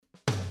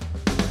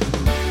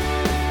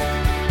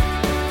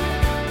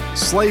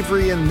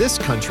Slavery in this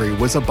country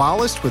was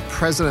abolished with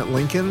President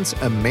Lincoln's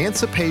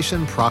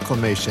Emancipation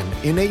Proclamation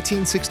in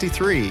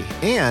 1863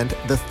 and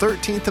the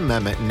 13th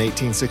Amendment in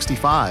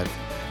 1865.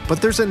 But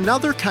there's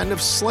another kind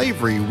of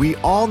slavery we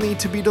all need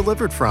to be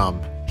delivered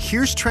from.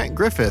 Here's Trent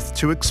Griffith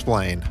to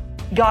explain.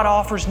 God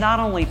offers not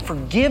only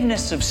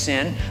forgiveness of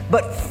sin,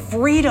 but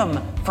freedom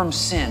from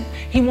sin.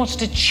 He wants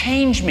to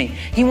change me.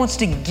 He wants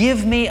to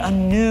give me a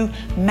new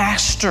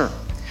master.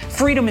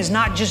 Freedom is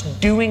not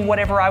just doing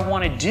whatever I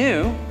want to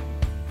do.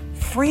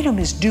 Freedom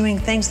is doing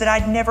things that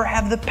I'd never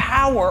have the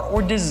power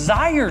or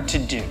desire to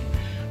do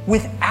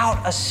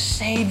without a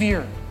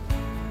Savior.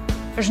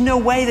 There's no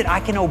way that I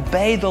can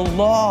obey the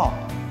law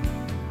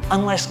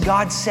unless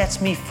God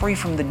sets me free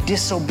from the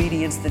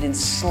disobedience that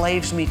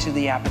enslaves me to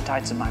the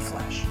appetites of my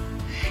flesh.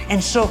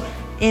 And so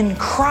in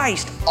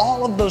Christ,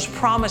 all of those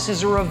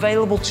promises are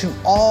available to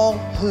all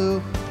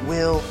who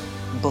will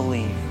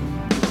believe.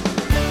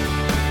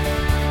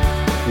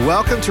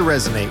 Welcome to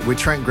Resonate with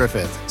Trent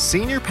Griffith,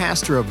 Senior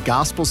Pastor of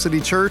Gospel City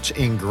Church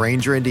in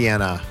Granger,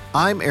 Indiana.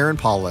 I'm Aaron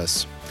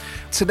Paulus.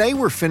 Today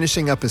we're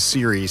finishing up a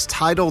series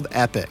titled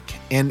Epic,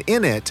 and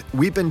in it,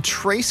 we've been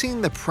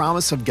tracing the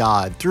promise of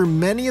God through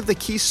many of the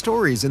key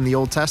stories in the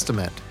Old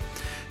Testament.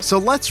 So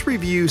let's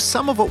review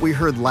some of what we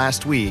heard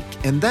last week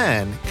and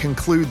then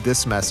conclude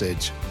this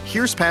message.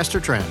 Here's Pastor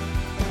Trent.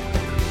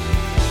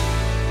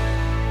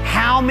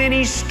 How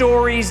many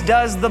stories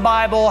does the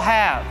Bible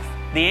have?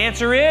 The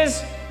answer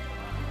is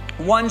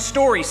one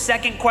story.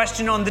 Second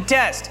question on the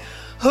test.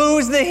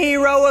 Who's the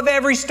hero of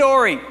every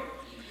story?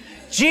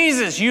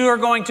 Jesus. You are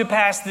going to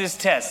pass this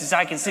test. As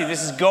I can see,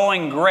 this is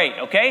going great,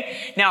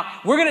 okay? Now,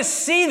 we're going to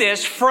see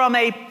this from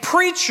a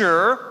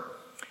preacher.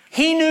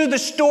 He knew the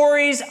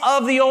stories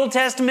of the Old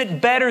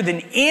Testament better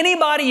than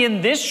anybody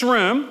in this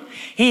room.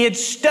 He had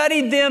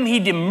studied them.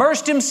 He'd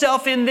immersed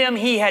himself in them.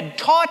 He had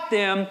taught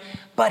them,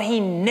 but he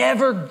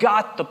never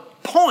got the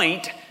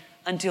point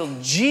until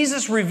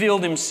Jesus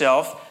revealed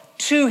himself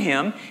to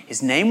him.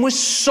 His name was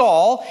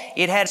Saul.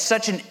 It had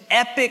such an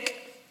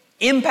epic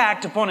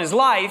impact upon his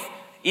life,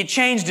 it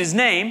changed his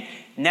name.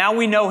 Now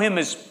we know him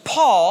as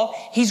Paul.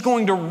 He's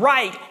going to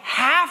write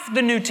half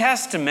the New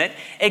Testament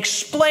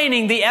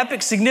explaining the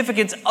epic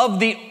significance of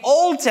the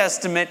Old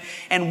Testament,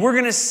 and we're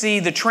going to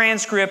see the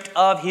transcript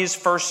of his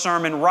first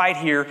sermon right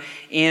here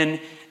in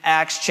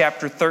Acts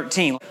chapter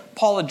 13.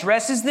 Paul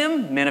addresses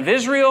them, men of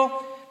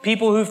Israel,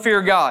 people who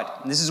fear God.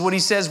 And this is what he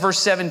says, verse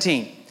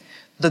 17.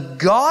 The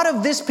God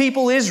of this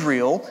people,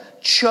 Israel,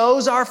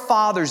 chose our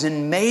fathers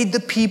and made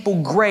the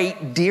people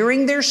great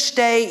during their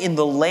stay in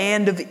the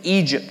land of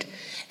Egypt.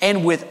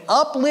 And with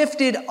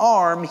uplifted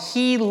arm,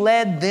 He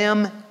led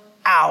them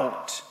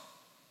out.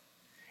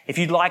 If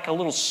you'd like a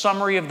little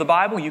summary of the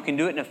Bible, you can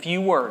do it in a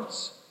few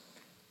words.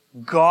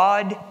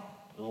 God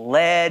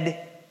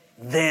led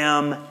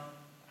them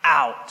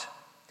out.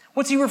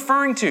 What's He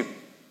referring to?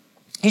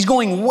 He's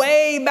going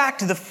way back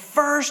to the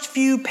first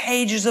few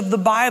pages of the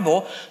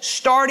Bible,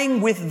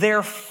 starting with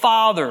their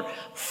father,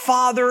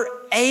 Father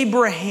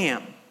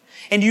Abraham.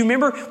 And do you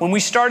remember when we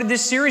started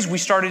this series, we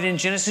started in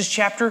Genesis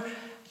chapter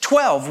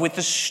 12 with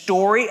the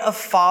story of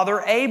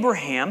Father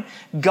Abraham.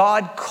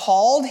 God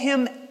called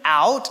him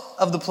out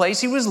of the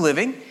place he was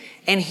living,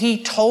 and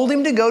He told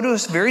him to go to a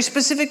very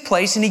specific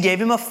place, and He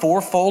gave him a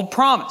fourfold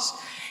promise.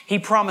 He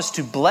promised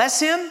to bless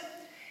him,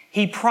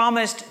 He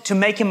promised to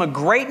make him a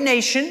great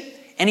nation,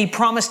 and He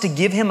promised to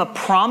give him a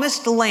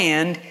promised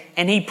land,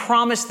 and He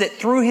promised that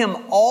through him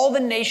all the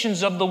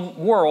nations of the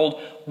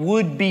world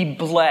would be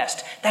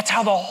blessed. That's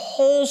how the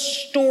whole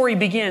story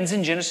begins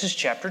in Genesis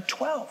chapter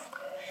 12.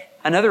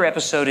 Another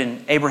episode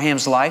in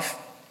Abraham's life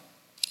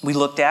we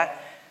looked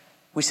at,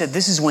 we said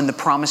this is when the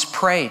promise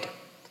prayed.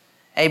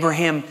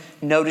 Abraham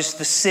noticed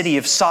the city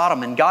of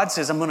Sodom, and God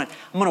says, I'm going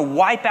to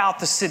wipe out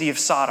the city of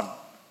Sodom.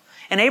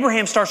 And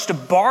Abraham starts to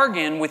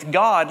bargain with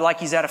God like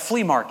he's at a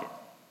flea market.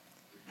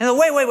 And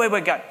wait,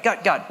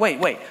 God,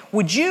 wait.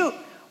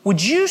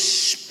 Would you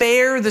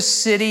spare the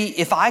city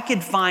if I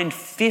could find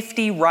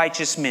 50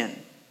 righteous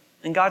men?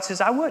 And God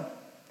says, I would.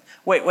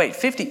 Wait,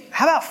 50?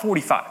 How about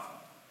 45?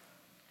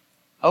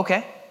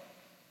 Okay.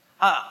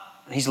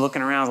 He's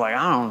looking around like,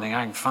 I don't think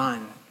I can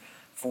find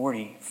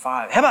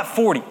 45. How about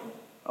 40?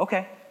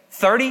 Okay.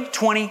 30,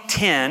 20,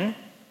 10.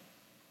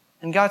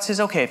 And God says,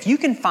 okay, if you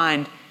can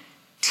find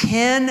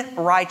 10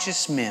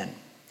 righteous men,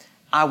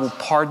 I will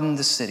pardon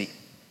the city.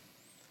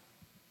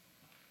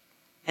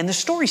 And the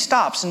story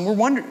stops, and we're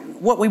wondering,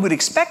 what we would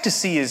expect to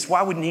see is,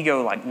 why wouldn't He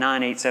go like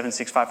 9, 8, 7,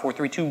 6, 5, 4,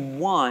 3, 2,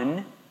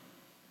 1?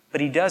 But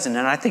He doesn't,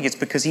 and I think it's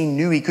because He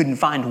knew He couldn't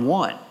find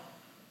one.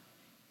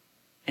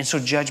 And so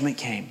judgment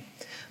came.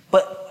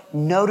 But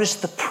notice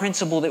the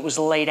principle that was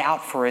laid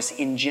out for us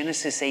in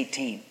Genesis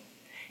 18.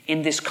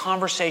 In this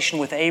conversation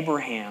with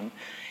Abraham,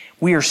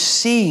 we are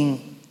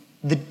seeing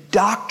the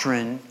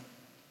doctrine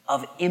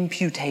of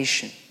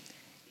imputation.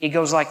 It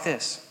goes like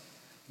this.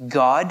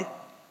 God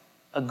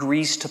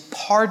agrees to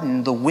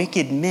pardon the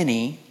wicked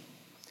many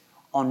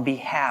on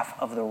behalf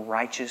of the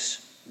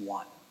righteous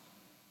one.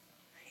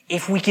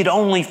 If we could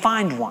only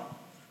find one.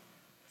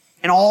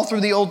 And all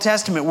through the Old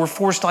Testament, we're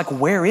forced like,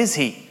 where is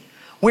He?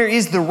 Where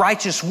is the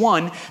righteous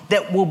one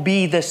that will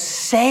be the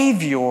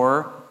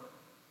Savior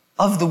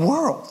of the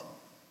world?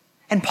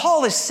 And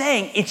Paul is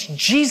saying it's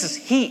Jesus.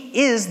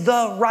 He is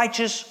the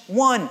righteous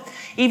one.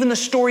 Even the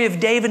story of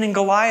David and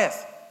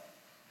Goliath.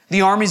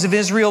 The armies of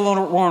Israel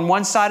were on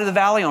one side of the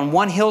valley, on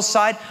one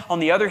hillside. On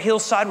the other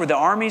hillside were the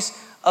armies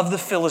of the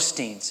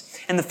Philistines.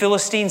 And the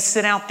Philistines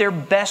sent out their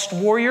best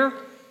warrior.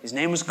 His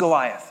name was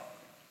Goliath.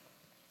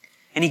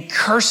 And he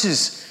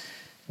curses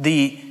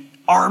the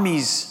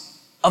armies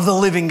of the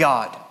living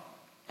God.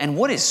 And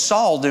what is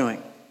Saul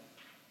doing?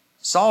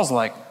 Saul's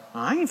like,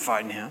 I ain't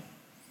fighting him.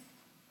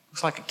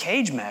 Looks like a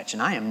cage match,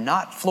 and I am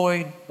not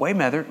Floyd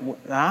Mayweather.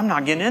 I'm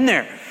not getting in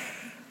there.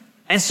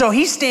 And so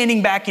he's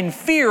standing back in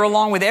fear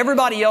along with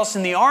everybody else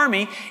in the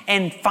army.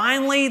 And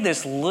finally,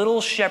 this little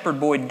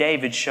shepherd boy,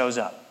 David, shows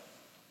up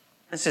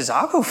and says,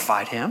 I'll go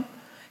fight him.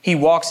 He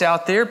walks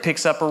out there,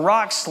 picks up a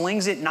rock,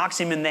 slings it, knocks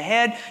him in the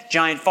head.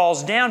 Giant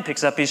falls down,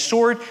 picks up his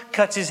sword,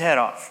 cuts his head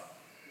off.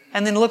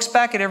 And then looks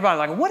back at everybody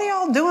like, what are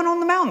y'all doing on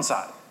the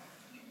mountainside?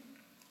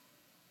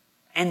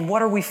 And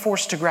what are we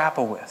forced to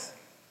grapple with?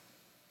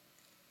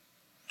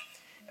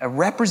 A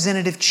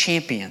representative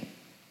champion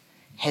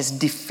has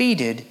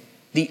defeated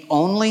the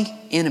only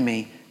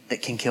enemy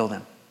that can kill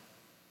them.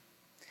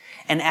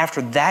 And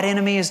after that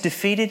enemy is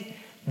defeated,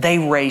 they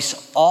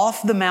race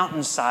off the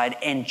mountainside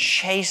and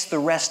chase the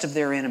rest of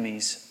their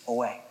enemies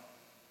away.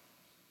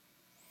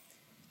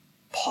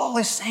 Paul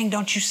is saying,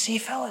 don't you see,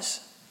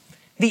 fellas?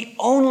 The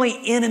only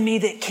enemy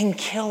that can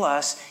kill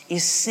us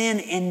is sin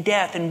and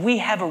death. And we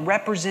have a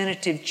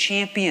representative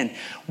champion,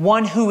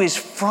 one who is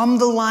from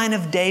the line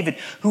of David,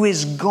 who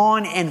has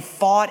gone and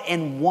fought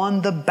and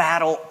won the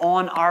battle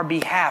on our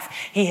behalf.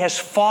 He has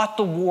fought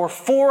the war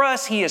for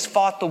us. He has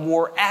fought the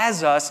war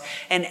as us.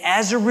 And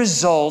as a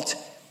result,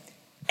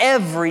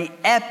 every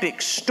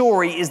epic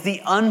story is the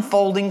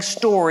unfolding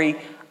story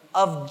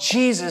of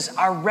Jesus,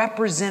 our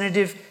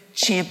representative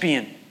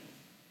champion.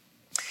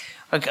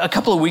 A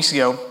couple of weeks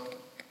ago,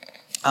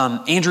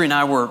 Andrew and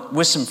I were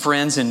with some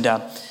friends, and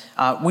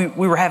we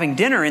were having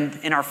dinner,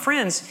 and our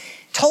friends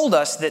told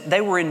us that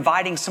they were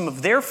inviting some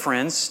of their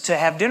friends to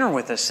have dinner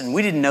with us. And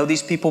we didn't know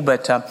these people,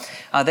 but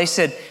they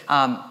said,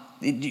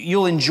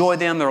 you'll enjoy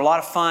them. They're a lot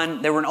of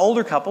fun. They were an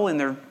older couple, and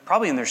they're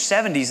probably in their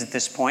 70s at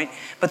this point.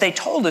 But they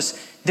told us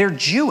they're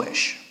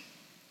Jewish.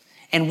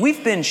 And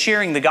we've been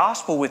sharing the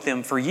gospel with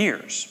them for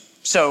years.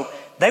 So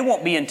they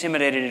won't be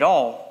intimidated at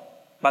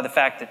all by the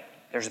fact that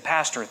there's a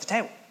pastor at the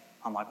table.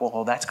 I'm like,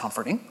 well, that's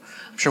comforting.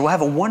 I'm sure we'll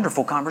have a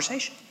wonderful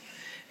conversation.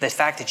 The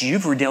fact that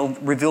you've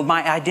revealed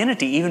my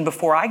identity even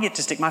before I get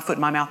to stick my foot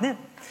in my mouth then.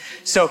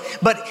 So,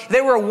 but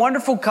they were a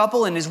wonderful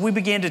couple, and as we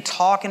began to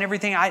talk and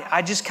everything,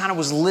 I just kind of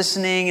was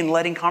listening and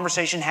letting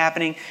conversation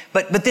happening.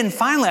 But then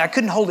finally, I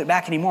couldn't hold it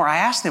back anymore. I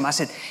asked them, I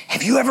said,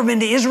 have you ever been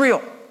to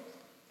Israel?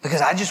 Because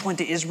I just went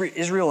to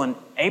Israel in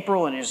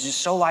April, and it was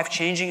just so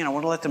life-changing, and I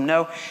want to let them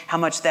know how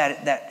much that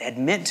had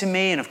meant to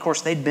me. And of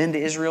course, they'd been to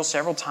Israel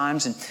several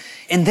times.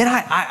 And then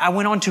I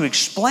went on to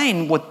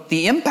explain what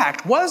the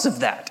impact was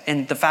of that,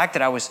 and the fact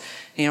that I was,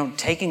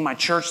 taking my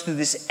church through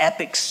this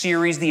epic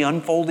series, the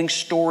unfolding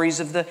stories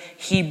of the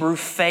Hebrew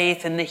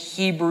faith and the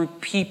Hebrew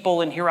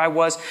people. And here I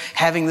was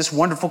having this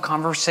wonderful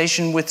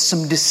conversation with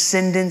some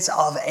descendants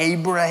of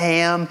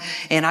Abraham.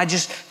 And I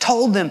just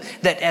told them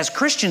that as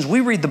Christians, we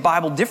read the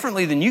Bible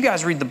differently than you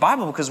guys read the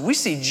Bible, because we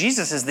see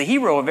Jesus as the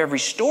hero of every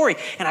story.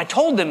 And I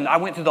told them, I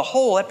went through the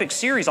whole epic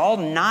series, all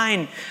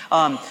 9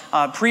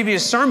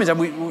 previous sermons.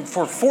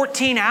 For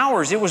 14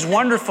 hours. It was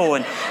wonderful.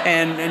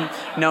 And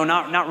no,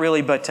 not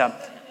really, but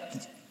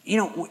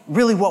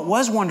really what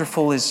was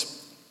wonderful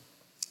is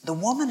the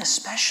woman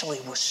especially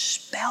was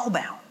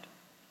spellbound.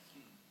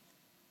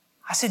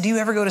 I said, do you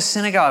ever go to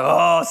synagogue?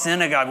 Oh,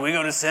 synagogue. We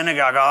go to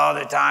synagogue all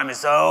the time.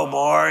 It's so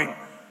boring.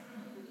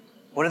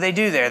 What do they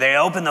do there? They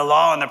open the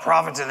law and the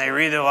prophets, and they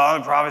read the law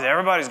and the prophets.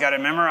 Everybody's got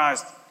it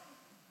memorized.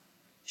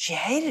 She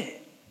hated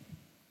it.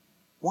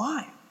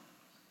 Why?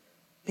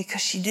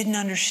 Because she didn't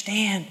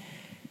understand.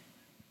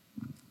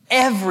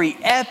 Every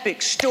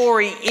epic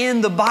story in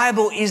the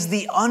Bible is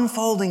the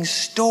unfolding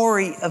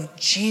story of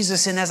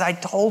Jesus. And as I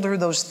told her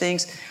those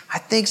things, I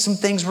think some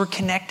things were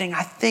connecting.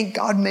 I think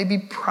God may be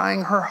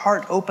prying her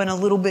heart open a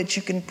little bit.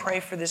 You can pray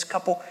for this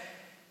couple.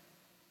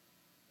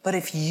 But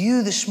if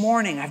you this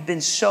morning have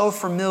been so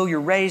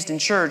familiar, raised in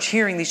church,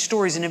 hearing these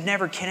stories and have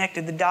never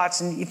connected the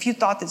dots, and if you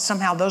thought that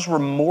somehow those were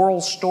moral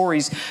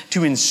stories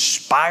to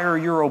inspire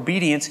your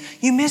obedience,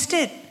 you missed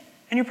it.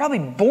 And you're probably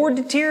bored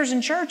to tears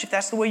in church if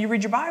that's the way you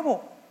read your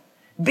Bible.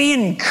 Be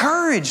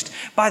encouraged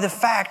by the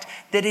fact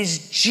that it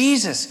is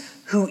Jesus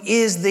who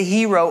is the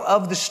hero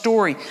of the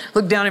story.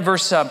 Look down at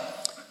verse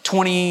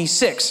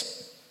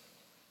 26.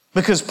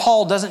 Because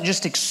Paul doesn't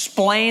just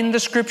explain the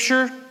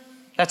scripture.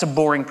 That's a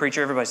boring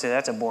preacher. Everybody say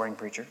that's a boring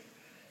preacher.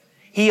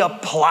 He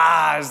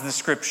applies the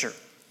scripture.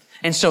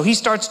 And so he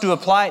starts to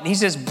apply it. And he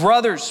says,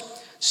 brothers,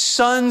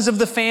 sons of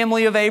the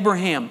family of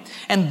Abraham,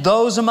 and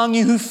those among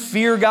you who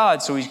fear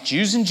God. So he's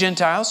Jews and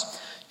Gentiles.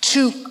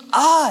 To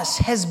us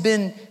has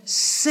been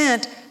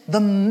sent the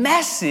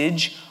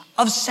message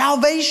of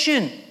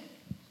salvation.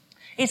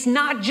 It's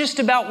not just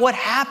about what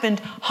happened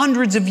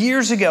hundreds of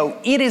years ago.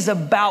 It is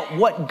about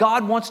what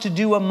God wants to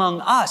do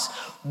among us.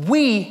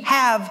 We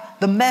have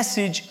the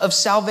message of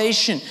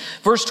salvation.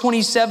 Verse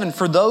 27,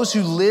 for those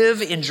who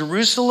live in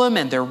Jerusalem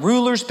and their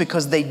rulers,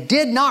 because they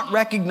did not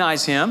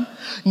recognize him,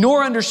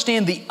 nor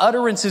understand the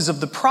utterances of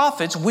the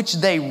prophets, which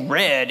they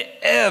read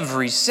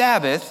every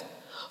Sabbath,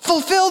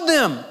 fulfilled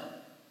them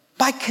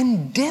by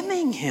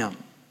condemning him.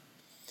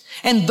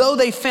 And though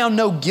they found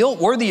no guilt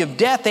worthy of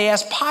death, they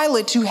asked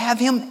Pilate to have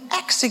him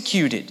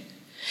executed.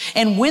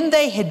 And when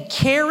they had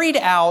carried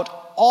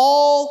out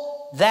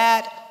all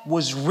that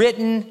was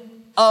written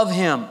of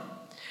him,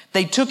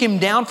 they took him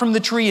down from the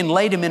tree and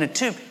laid him in a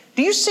tomb.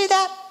 Do you see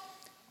that?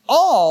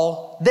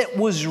 All that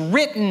was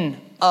written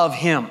of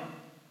him.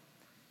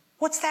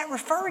 What's that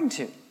referring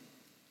to?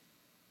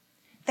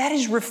 That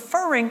is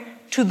referring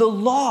to the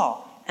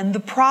law and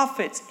the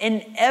prophets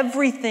and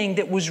everything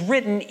that was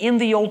written in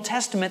the Old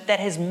Testament that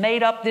has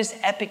made up this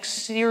epic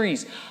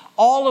series.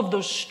 All of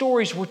those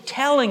stories were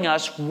telling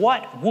us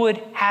what would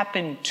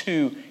happen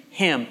to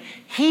him.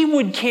 He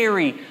would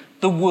carry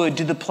the wood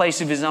to the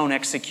place of his own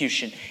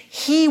execution.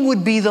 He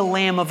would be the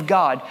Lamb of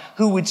God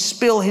who would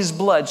spill his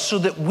blood so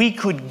that we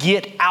could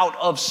get out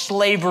of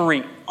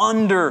slavery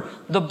under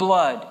the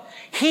blood.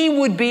 He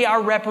would be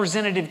our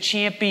representative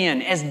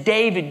champion. As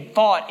David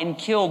fought and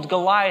killed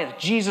Goliath,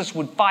 Jesus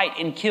would fight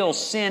and kill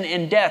sin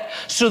and death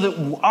so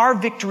that our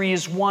victory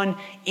is won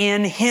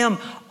in him.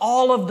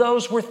 All of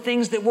those were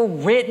things that were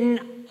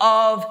written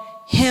of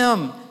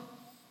him.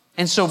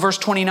 And so verse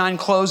 29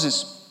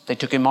 closes. They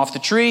took him off the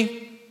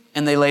tree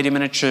and they laid him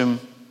in a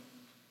tomb.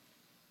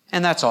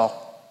 And that's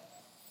all.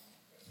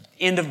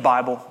 End of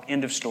Bible,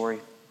 end of story.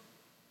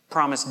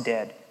 Promise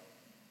dead.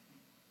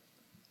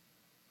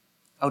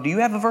 Oh, do you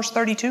have a verse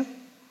 32?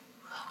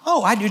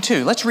 Oh, I do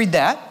too. Let's read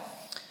that.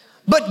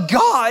 But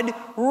God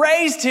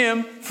raised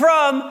him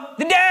from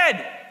the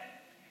dead.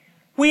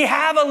 We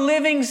have a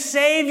living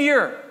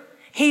Savior.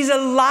 He's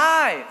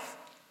alive.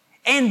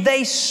 And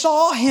they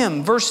saw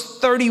him, verse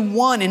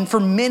 31, and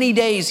for many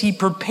days he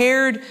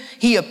appeared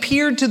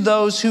to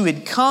those who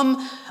had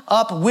come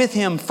up with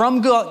him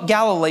from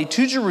Galilee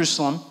to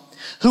Jerusalem,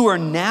 who are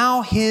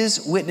now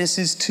his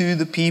witnesses to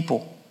the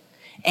people.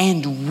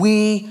 And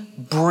we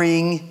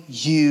bring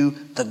you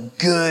the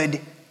good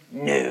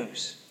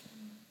news.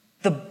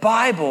 The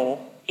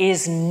Bible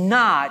is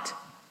not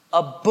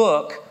a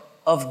book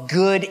of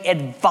good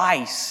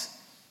advice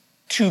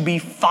to be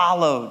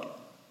followed.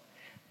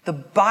 The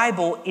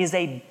Bible is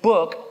a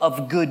book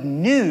of good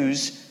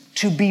news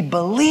to be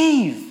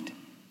believed.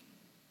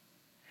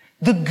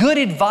 The good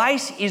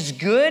advice is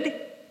good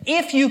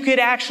if you could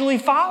actually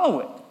follow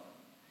it.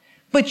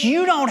 But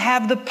you don't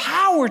have the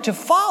power to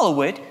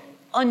follow it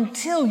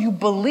until you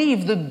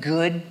believe the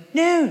good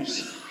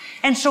news.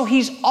 And so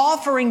he's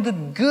offering the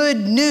good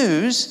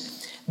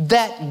news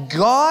that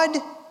God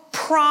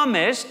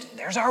promised,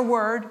 there's our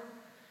word,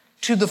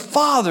 to the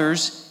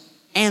fathers,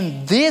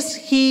 and this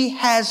he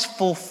has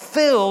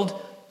fulfilled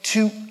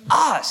to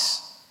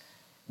us,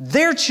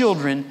 their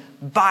children,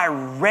 by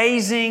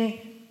raising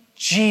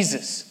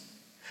Jesus.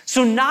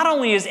 So not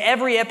only is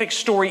every epic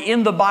story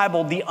in the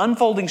Bible the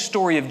unfolding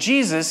story of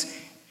Jesus,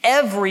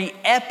 every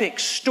epic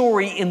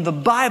story in the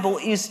Bible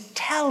is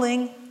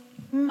telling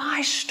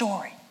my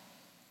story.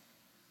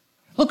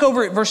 Look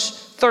over at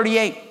verse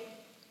 38.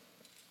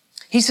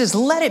 He says,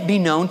 let it be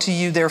known to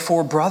you,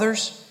 therefore,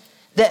 brothers,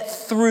 that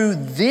through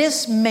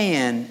this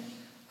man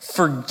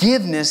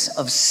forgiveness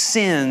of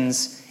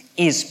sins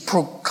is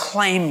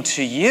proclaimed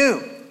to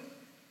you.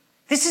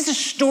 This is a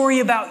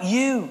story about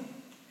you.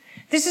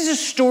 This is a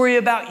story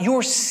about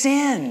your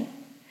sin.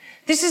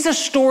 This is a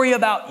story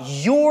about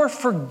your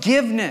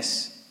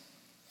forgiveness.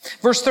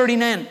 Verse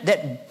 39,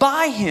 that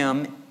by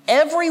him,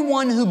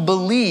 everyone who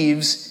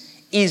believes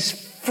is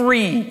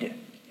freed.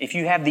 If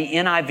you have the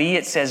NIV,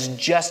 it says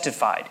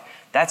justified.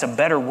 That's a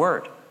better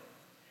word.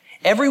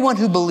 Everyone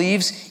who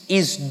believes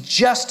is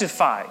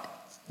justified,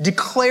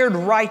 declared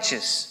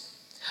righteous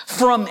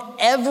from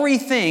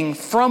everything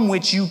from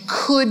which you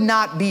could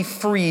not be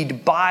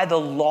freed by the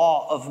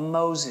law of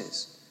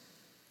Moses.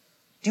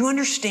 Do you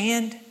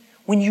understand?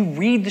 When you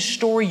read the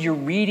story, you're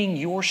reading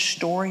your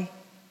story.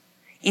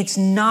 It's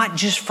not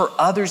just for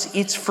others,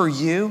 it's for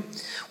you.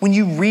 When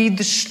you read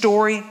the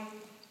story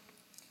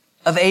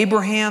of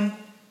Abraham,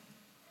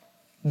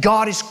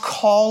 God is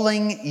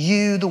calling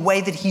you the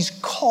way that he's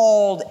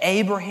called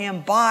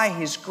Abraham by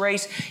his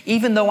grace.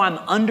 Even though I'm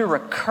under a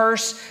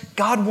curse,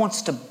 God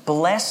wants to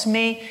bless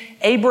me.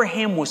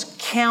 Abraham was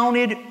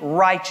counted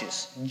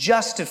righteous,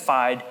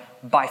 justified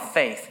by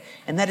faith.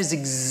 And that is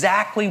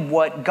exactly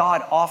what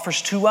God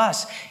offers to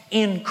us.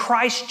 In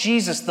Christ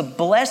Jesus, the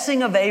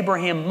blessing of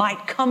Abraham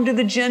might come to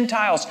the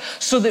Gentiles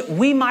so that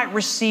we might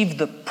receive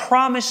the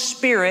promised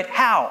Spirit.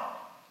 How?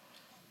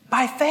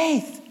 By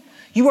faith.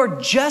 You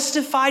are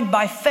justified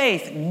by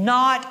faith,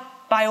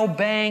 not by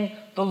obeying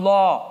the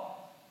law.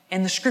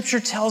 And the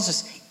Scripture tells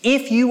us,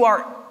 if you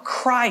are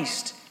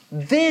Christ,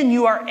 then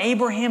you are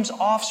Abraham's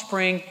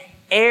offspring,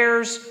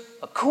 heirs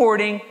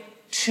according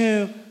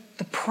to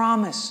the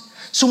promise.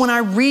 So when I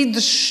read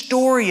the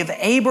story of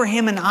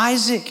Abraham and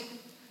Isaac,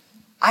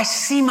 I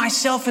see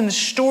myself in the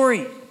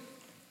story.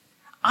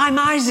 I'm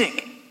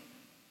Isaac.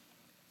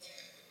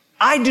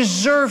 I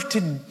deserve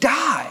to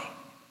die.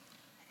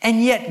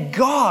 And yet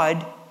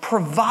God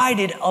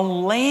provided a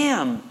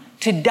lamb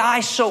to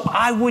die so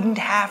I wouldn't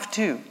have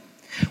to.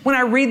 When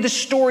I read the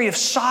story of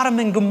Sodom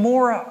and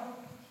Gomorrah,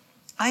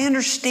 I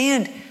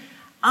understand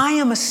I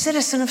am a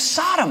citizen of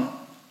Sodom.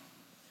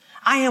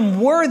 I am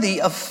worthy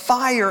of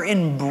fire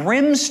and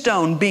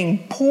brimstone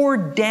being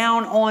poured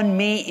down on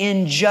me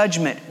in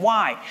judgment.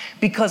 Why?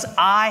 Because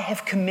I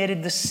have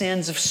committed the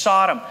sins of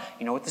Sodom.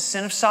 You know what the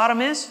sin of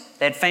Sodom is?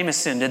 They had famous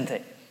sin, didn't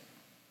they?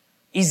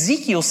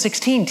 Ezekiel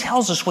 16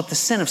 tells us what the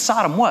sin of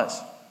Sodom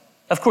was.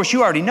 Of course,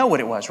 you already know what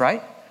it was,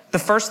 right? The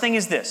first thing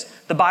is this.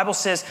 The Bible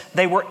says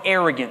they were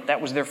arrogant.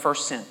 That was their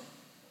first sin.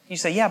 You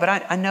say, yeah, but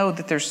I know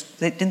that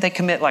didn't they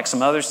commit like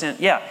some other sin?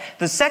 Yeah.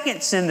 The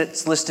second sin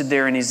that's listed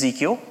there in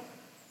Ezekiel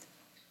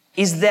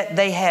is that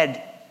they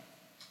had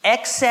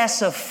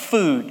excess of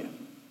food.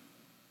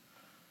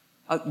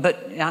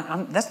 But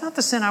that's not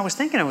the sin I was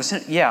thinking of.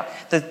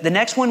 The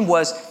next one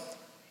was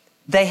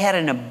they had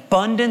an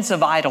abundance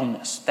of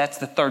idleness. That's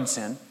the third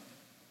sin.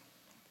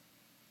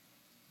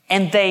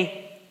 And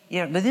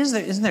but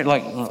isn't there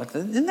like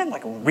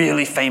a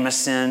really famous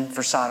sin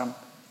for Sodom?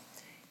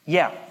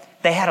 Yeah,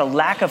 they had a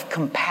lack of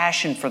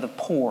compassion for the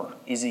poor,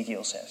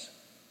 Ezekiel says.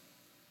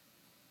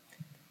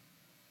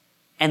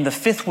 And the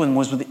fifth one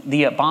was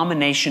the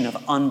abomination of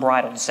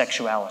unbridled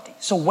sexuality.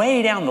 So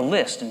way down the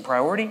list in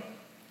priority,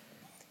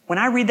 when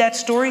I read that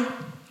story,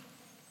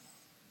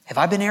 have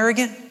I been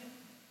arrogant?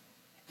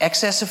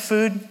 Excess of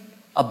food,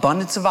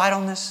 abundance of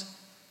idleness,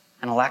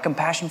 and a lack of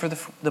compassion for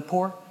the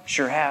poor?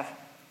 Sure have.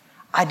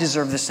 I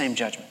deserve the same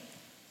judgment.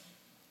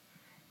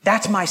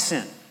 That's my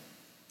sin.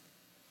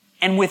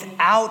 And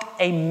without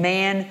a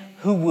man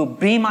who will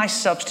be my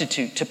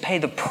substitute to pay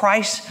the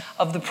price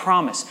of the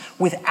promise,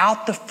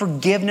 without the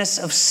forgiveness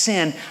of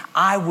sin,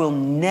 I will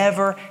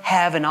never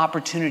have an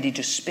opportunity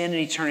to spend an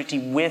eternity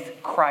with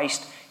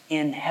Christ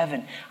in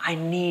heaven. I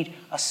need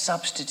a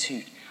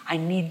substitute. I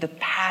need the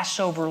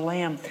Passover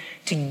lamb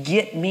to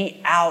get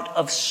me out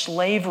of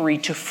slavery,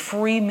 to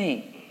free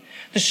me.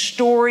 The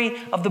story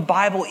of the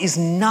Bible is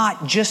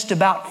not just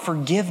about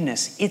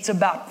forgiveness. It's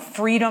about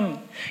freedom.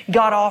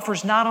 God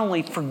offers not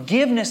only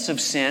forgiveness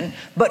of sin,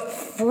 but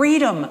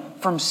freedom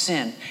from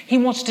sin. He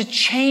wants to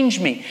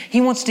change me.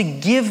 He wants to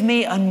give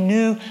me a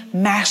new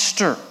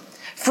master.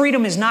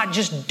 Freedom is not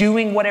just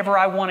doing whatever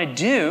I want to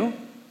do.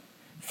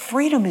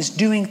 Freedom is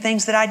doing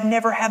things that I'd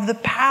never have the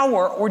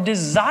power or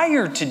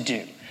desire to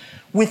do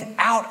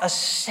without a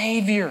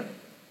Savior.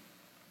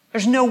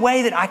 There's no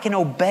way that I can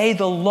obey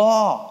the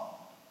law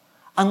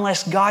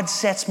unless God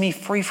sets me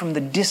free from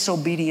the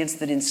disobedience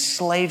that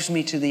enslaves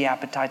me to the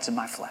appetites of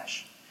my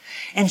flesh.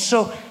 And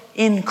so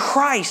in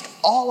Christ,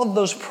 all of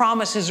those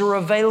promises are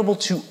available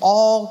to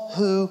all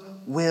who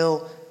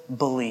will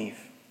believe.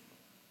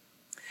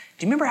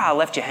 Do you remember how I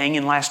left you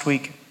hanging last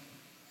week?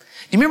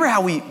 Do you remember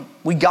how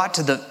we got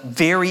to the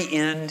very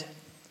end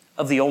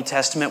of the Old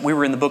Testament? We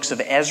were in the books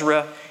of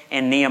Ezra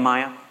and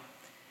Nehemiah.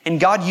 And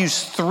God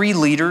used 3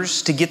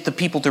 leaders to get the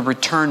people to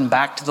return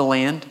back to the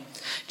land.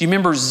 Do you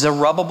remember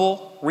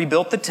Zerubbabel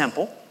rebuilt the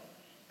temple,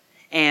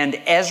 and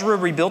Ezra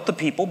rebuilt the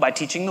people by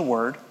teaching the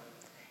word,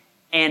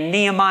 and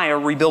Nehemiah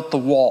rebuilt the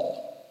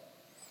wall?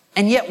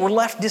 And yet we're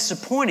left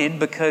disappointed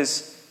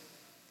because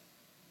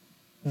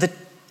the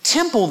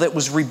temple that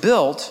was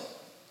rebuilt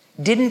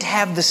didn't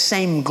have the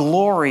same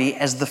glory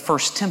as the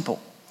first temple.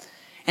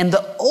 And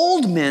the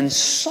old men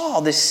saw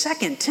this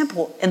second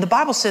temple, and the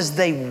Bible says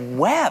they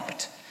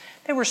wept.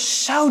 They were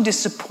so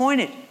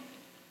disappointed.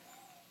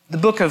 The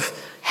book of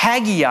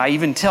Haggai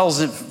even tells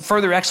a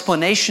further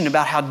explanation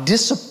about how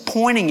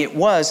disappointing it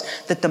was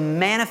that the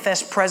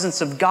manifest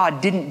presence of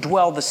God didn't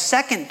dwell the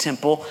second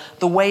temple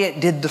the way it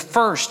did the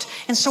first.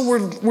 And so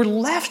we're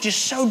left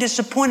just so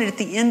disappointed at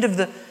the end of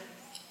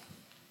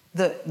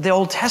the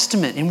Old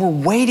Testament, and we're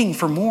waiting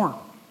for more.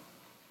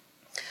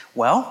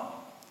 Well,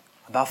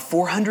 about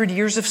 400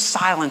 years of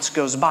silence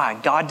goes by.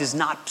 God does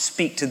not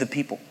speak to the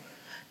people.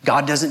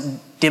 God doesn't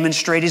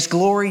demonstrate His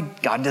glory.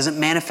 God doesn't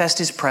manifest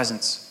His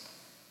presence.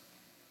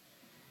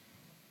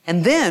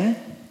 And then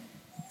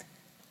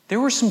there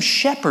were some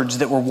shepherds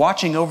that were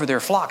watching over their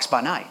flocks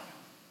by night.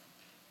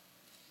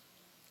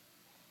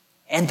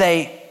 And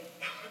they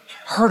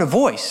heard a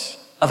voice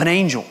of an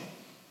angel.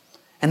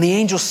 And the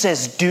angel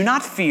says, "Do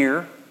not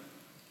fear.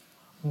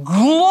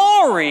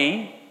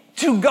 Glory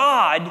to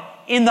God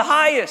in the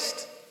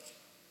highest."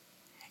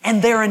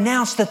 And they're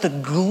announced that the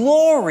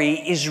glory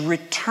is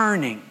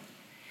returning.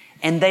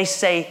 And they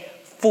say,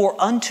 "For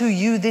unto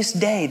you this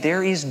day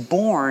there is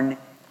born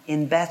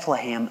in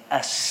Bethlehem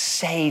a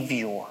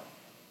Savior."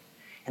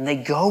 And they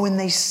go and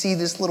they see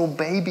this little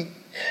baby.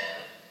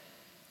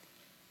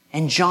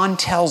 And John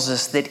tells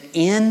us that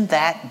in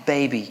that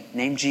baby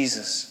named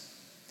Jesus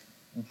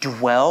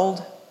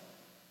dwelled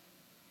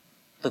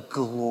the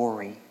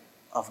glory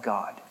of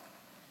God.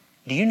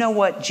 Do you know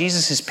what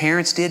Jesus'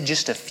 parents did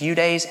just a few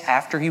days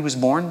after he was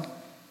born?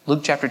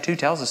 Luke chapter 2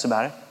 tells us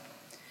about it.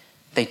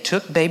 They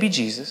took baby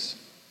Jesus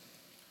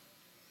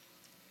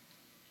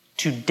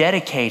to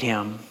dedicate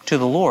him to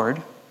the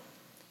Lord.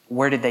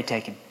 Where did they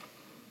take him?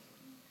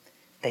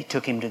 They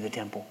took him to the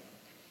temple.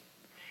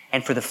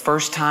 And for the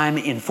first time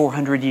in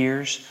 400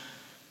 years,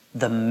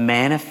 the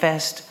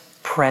manifest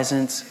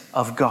presence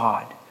of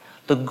God,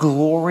 the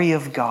glory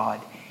of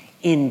God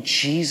in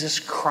Jesus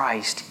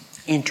Christ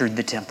entered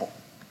the temple.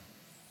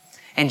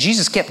 And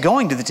Jesus kept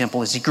going to the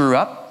temple as he grew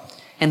up.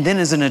 And then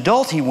as an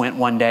adult, he went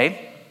one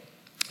day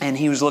and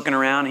he was looking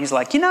around. And he's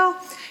like,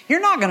 you're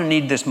not going to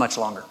need this much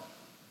longer.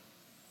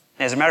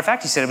 As a matter of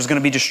fact, he said it was going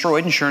to be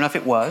destroyed, and sure enough,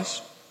 it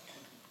was.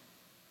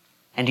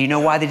 And do you know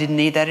why they didn't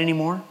need that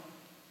anymore?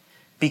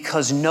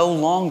 Because no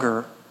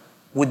longer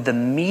would the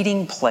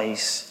meeting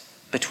place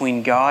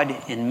between God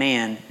and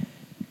man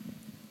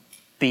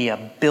be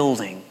a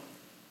building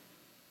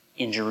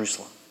in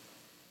Jerusalem.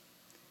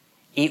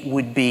 It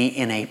would be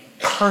in a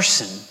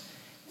person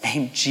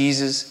named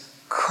Jesus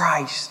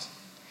Christ.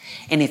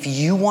 And if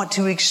you want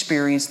to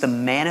experience the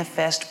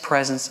manifest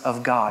presence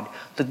of God,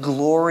 the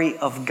glory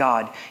of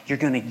God, you're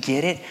going to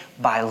get it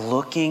by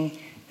looking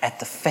at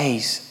the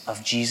face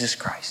of Jesus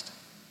Christ,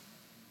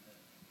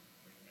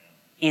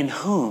 in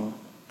whom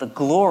the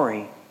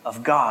glory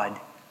of God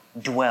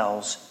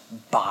dwells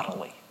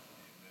bodily.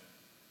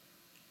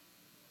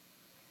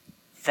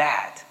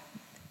 That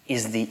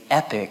is the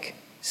epic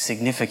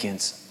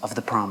significance of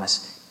the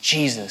promise.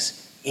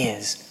 Jesus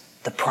is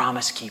the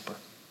promise keeper.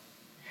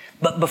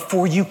 But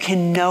before you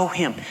can know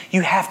him,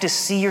 you have to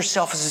see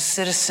yourself as a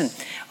citizen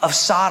of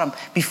Sodom.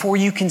 Before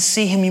you can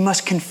see him, you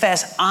must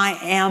confess, I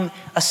am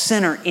a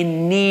sinner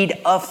in need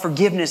of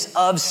forgiveness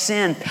of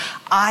sin.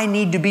 I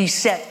need to be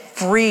set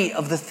free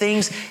of the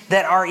things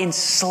that are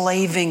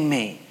enslaving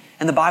me.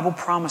 And the Bible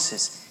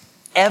promises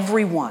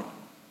everyone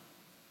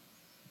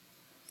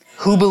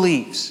who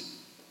believes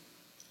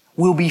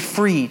will be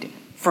freed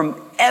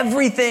from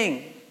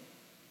everything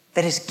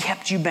that has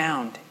kept you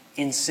bound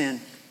in sin.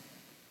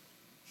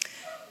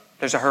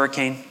 There's a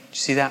hurricane. Did you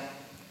see that?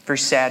 Very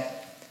sad.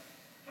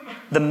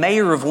 The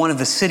mayor of one of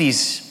the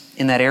cities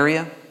in that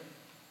area,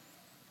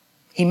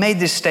 he made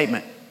this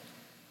statement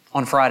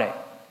on Friday.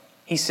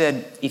 He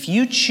said, if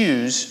you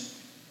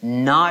choose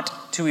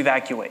not to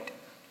evacuate,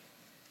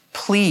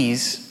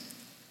 please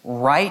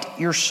write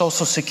your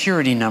Social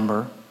Security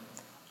number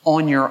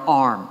on your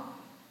arm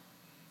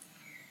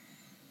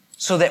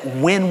so that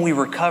when we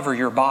recover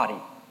your body,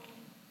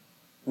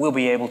 we'll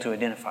be able to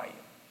identify you.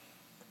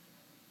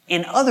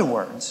 In other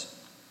words,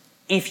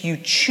 if you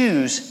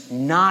choose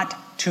not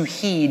to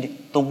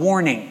heed the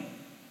warning,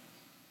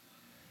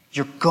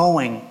 you're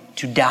going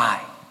to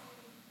die.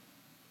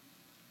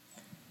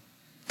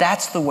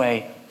 That's the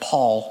way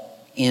Paul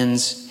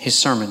ends his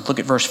sermon. Look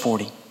at verse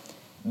 40.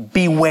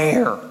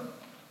 Beware,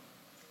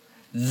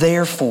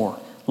 therefore,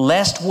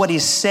 lest what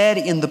is said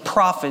in the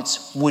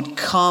prophets would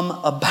come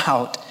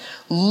about.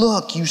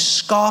 Look, you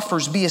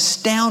scoffers, be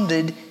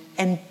astounded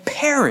and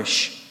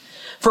perish.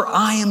 For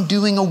I am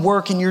doing a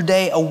work in your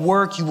day, a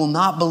work you will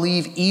not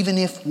believe even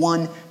if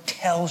one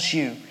tells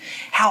you.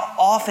 How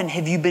often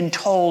have you been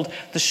told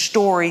the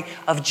story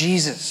of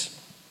Jesus?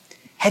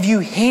 Have you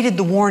heeded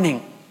the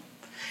warning?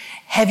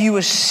 Have you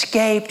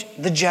escaped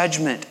the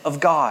judgment of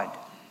God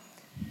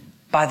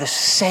by the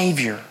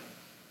Savior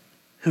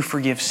who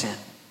forgives sin?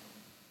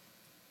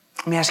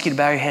 Let me ask you to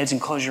bow your heads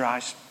and close your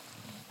eyes.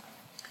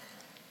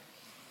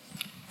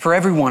 For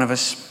every one of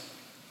us,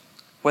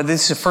 whether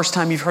this is the first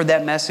time you've heard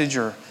that message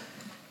or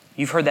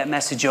you've heard that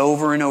message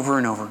over and over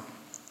and over,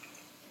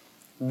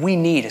 we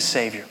need a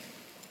Savior.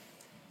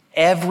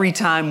 Every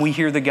time we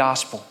hear the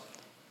gospel,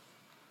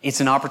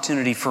 it's an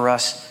opportunity for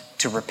us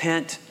to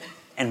repent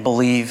and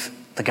believe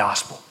the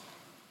gospel.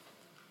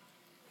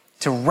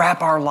 To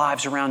wrap our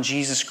lives around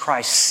Jesus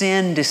Christ.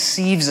 Sin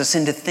deceives us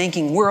into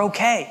thinking we're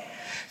okay.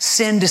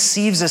 Sin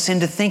deceives us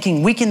into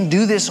thinking we can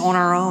do this on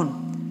our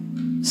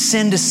own.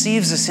 Sin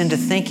deceives us into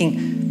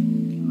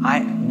thinking,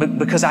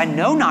 because I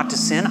know not to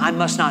sin, I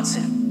must not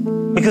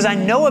sin. Because I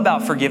know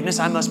about forgiveness,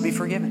 I must be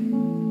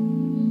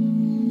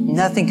forgiven.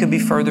 Nothing could be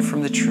further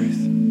from the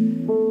truth.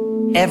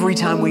 Every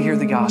time we hear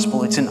the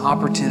gospel, it's an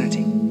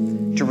opportunity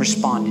to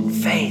respond in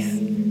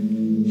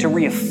faith, to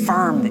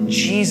reaffirm that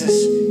Jesus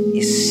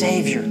is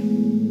Savior, to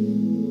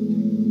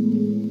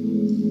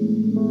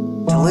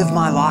live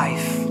my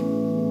life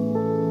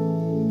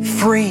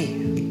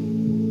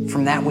free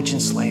from that which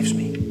enslaves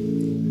me.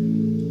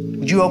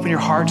 Would you open your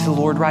heart to the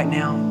Lord right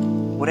now?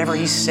 Whatever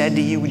He's said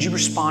to you, would you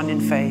respond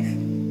in faith?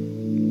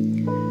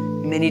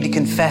 You may need to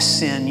confess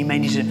sin. You may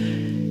need to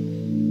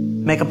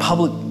make a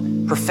public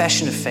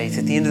profession of faith.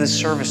 At the end of the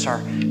service,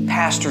 our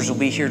pastors will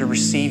be here to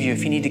receive you.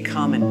 If you need to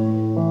come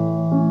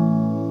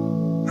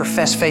and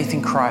profess faith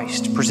in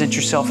Christ, present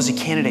yourself as a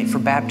candidate for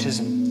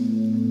baptism.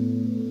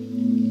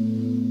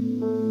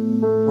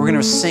 We're going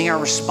to sing our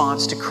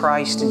response to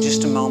Christ in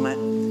just a moment.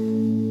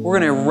 We're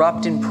going to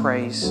erupt in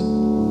praise,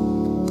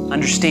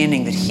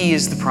 understanding that He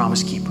is the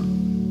promise keeper.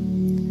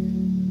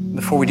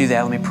 Before we do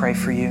that, let me pray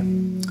for you.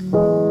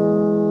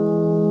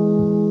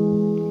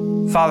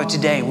 Father,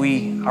 today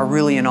we are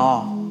really in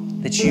awe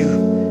that you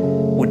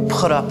would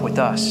put up with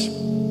us.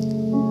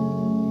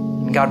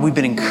 And God, we've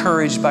been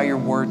encouraged by your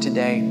word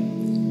today.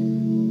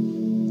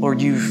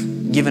 Lord,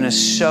 you've given us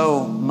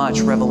so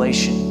much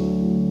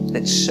revelation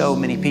that so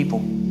many people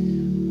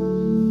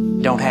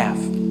don't have.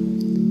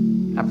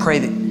 I pray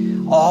that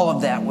all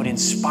of that would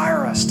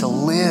inspire us to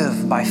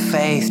live by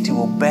faith,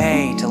 to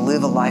obey, to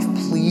live a life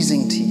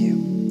pleasing to you.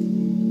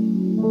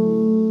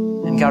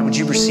 And God, would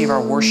you receive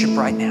our worship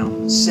right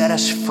now? Set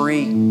us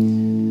free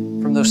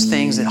from those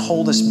things that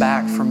hold us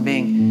back from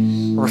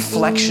being a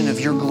reflection of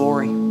your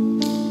glory.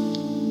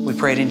 We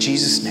pray it in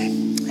Jesus'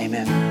 name.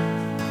 Amen.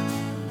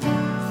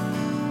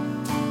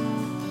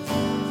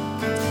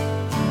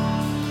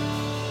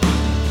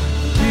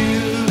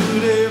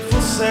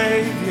 Beautiful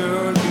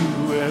Savior,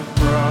 you have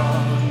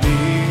brought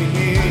me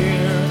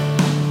here.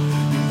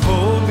 You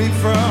pulled me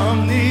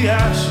from the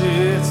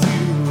ashes.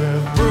 You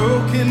have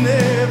broken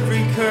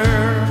every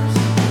curse.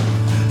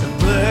 And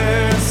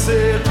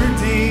blessed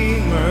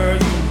Redeemer,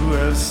 you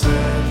have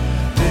set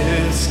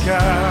this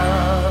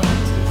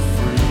captive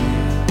free.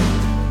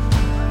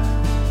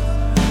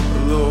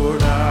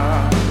 Lord,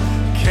 I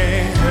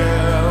can't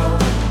help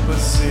but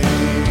sing.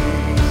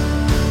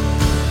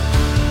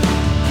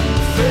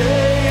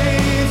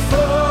 Faithful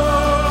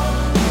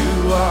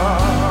you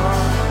are,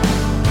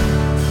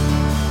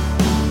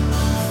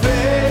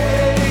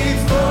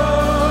 faithful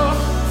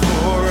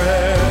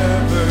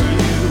forever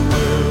you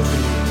will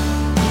be.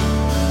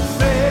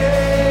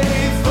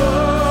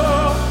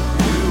 Faithful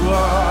you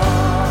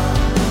are,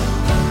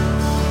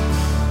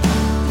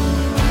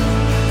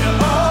 and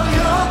all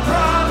your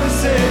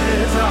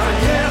promises are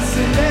yes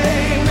and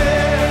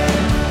amen.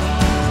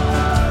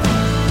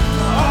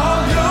 All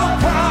your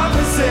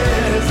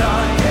promises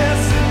are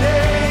yes and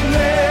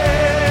amen.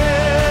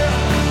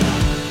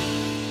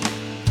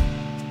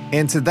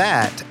 And to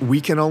that,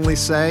 we can only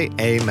say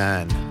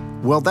amen.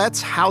 Well,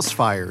 that's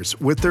Housefires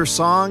with their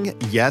song,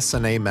 Yes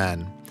and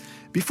Amen.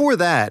 Before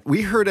that,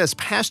 we heard as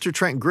Pastor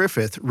Trent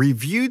Griffith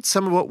reviewed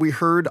some of what we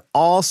heard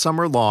all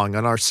summer long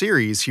on our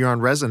series here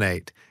on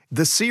Resonate.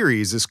 The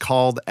series is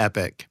called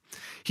Epic.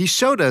 He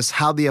showed us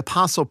how the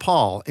Apostle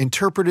Paul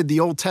interpreted the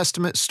Old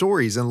Testament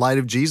stories in light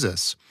of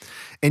Jesus.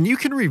 And you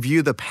can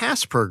review the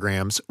past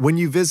programs when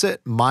you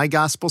visit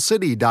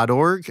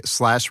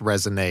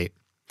mygospelcity.org/resonate.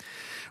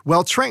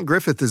 Well, Trent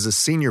Griffith is a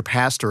senior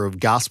pastor of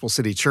Gospel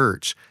City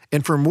Church.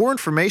 And for more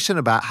information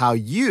about how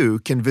you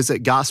can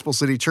visit Gospel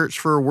City Church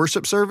for a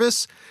worship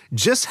service,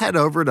 just head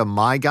over to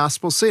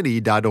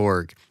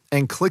mygospelcity.org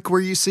and click where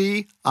you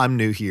see I'm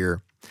New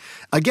Here.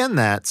 Again,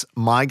 that's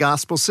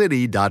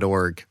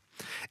mygospelcity.org.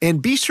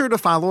 And be sure to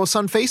follow us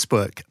on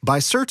Facebook by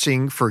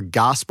searching for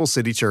Gospel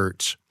City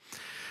Church.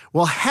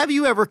 Well, have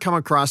you ever come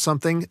across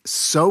something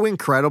so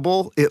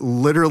incredible it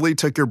literally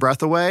took your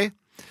breath away?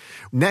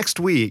 Next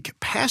week,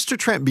 Pastor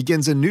Trent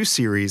begins a new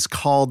series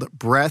called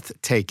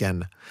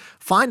Breathtaken.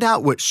 Find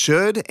out what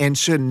should and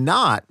should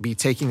not be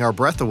taking our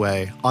breath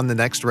away on the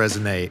next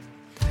Resonate.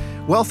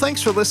 Well,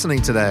 thanks for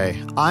listening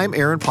today. I'm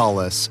Aaron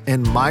Paulus,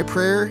 and my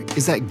prayer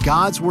is that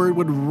God's Word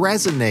would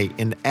resonate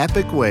in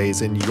epic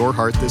ways in your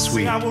heart this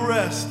week. I will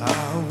rest.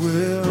 I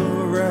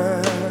will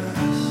rest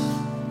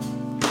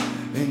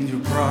in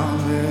your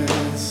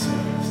promises.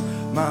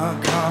 My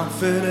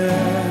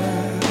confidence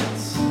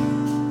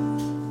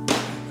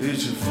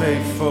is your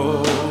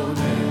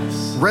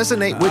faithfulness.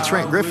 Resonate with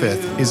Trent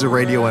Griffith is a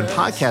radio and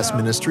podcast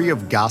ministry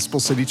of Gospel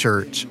City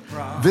Church.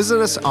 Visit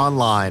us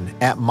online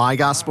at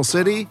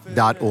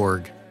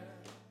mygospelcity.org.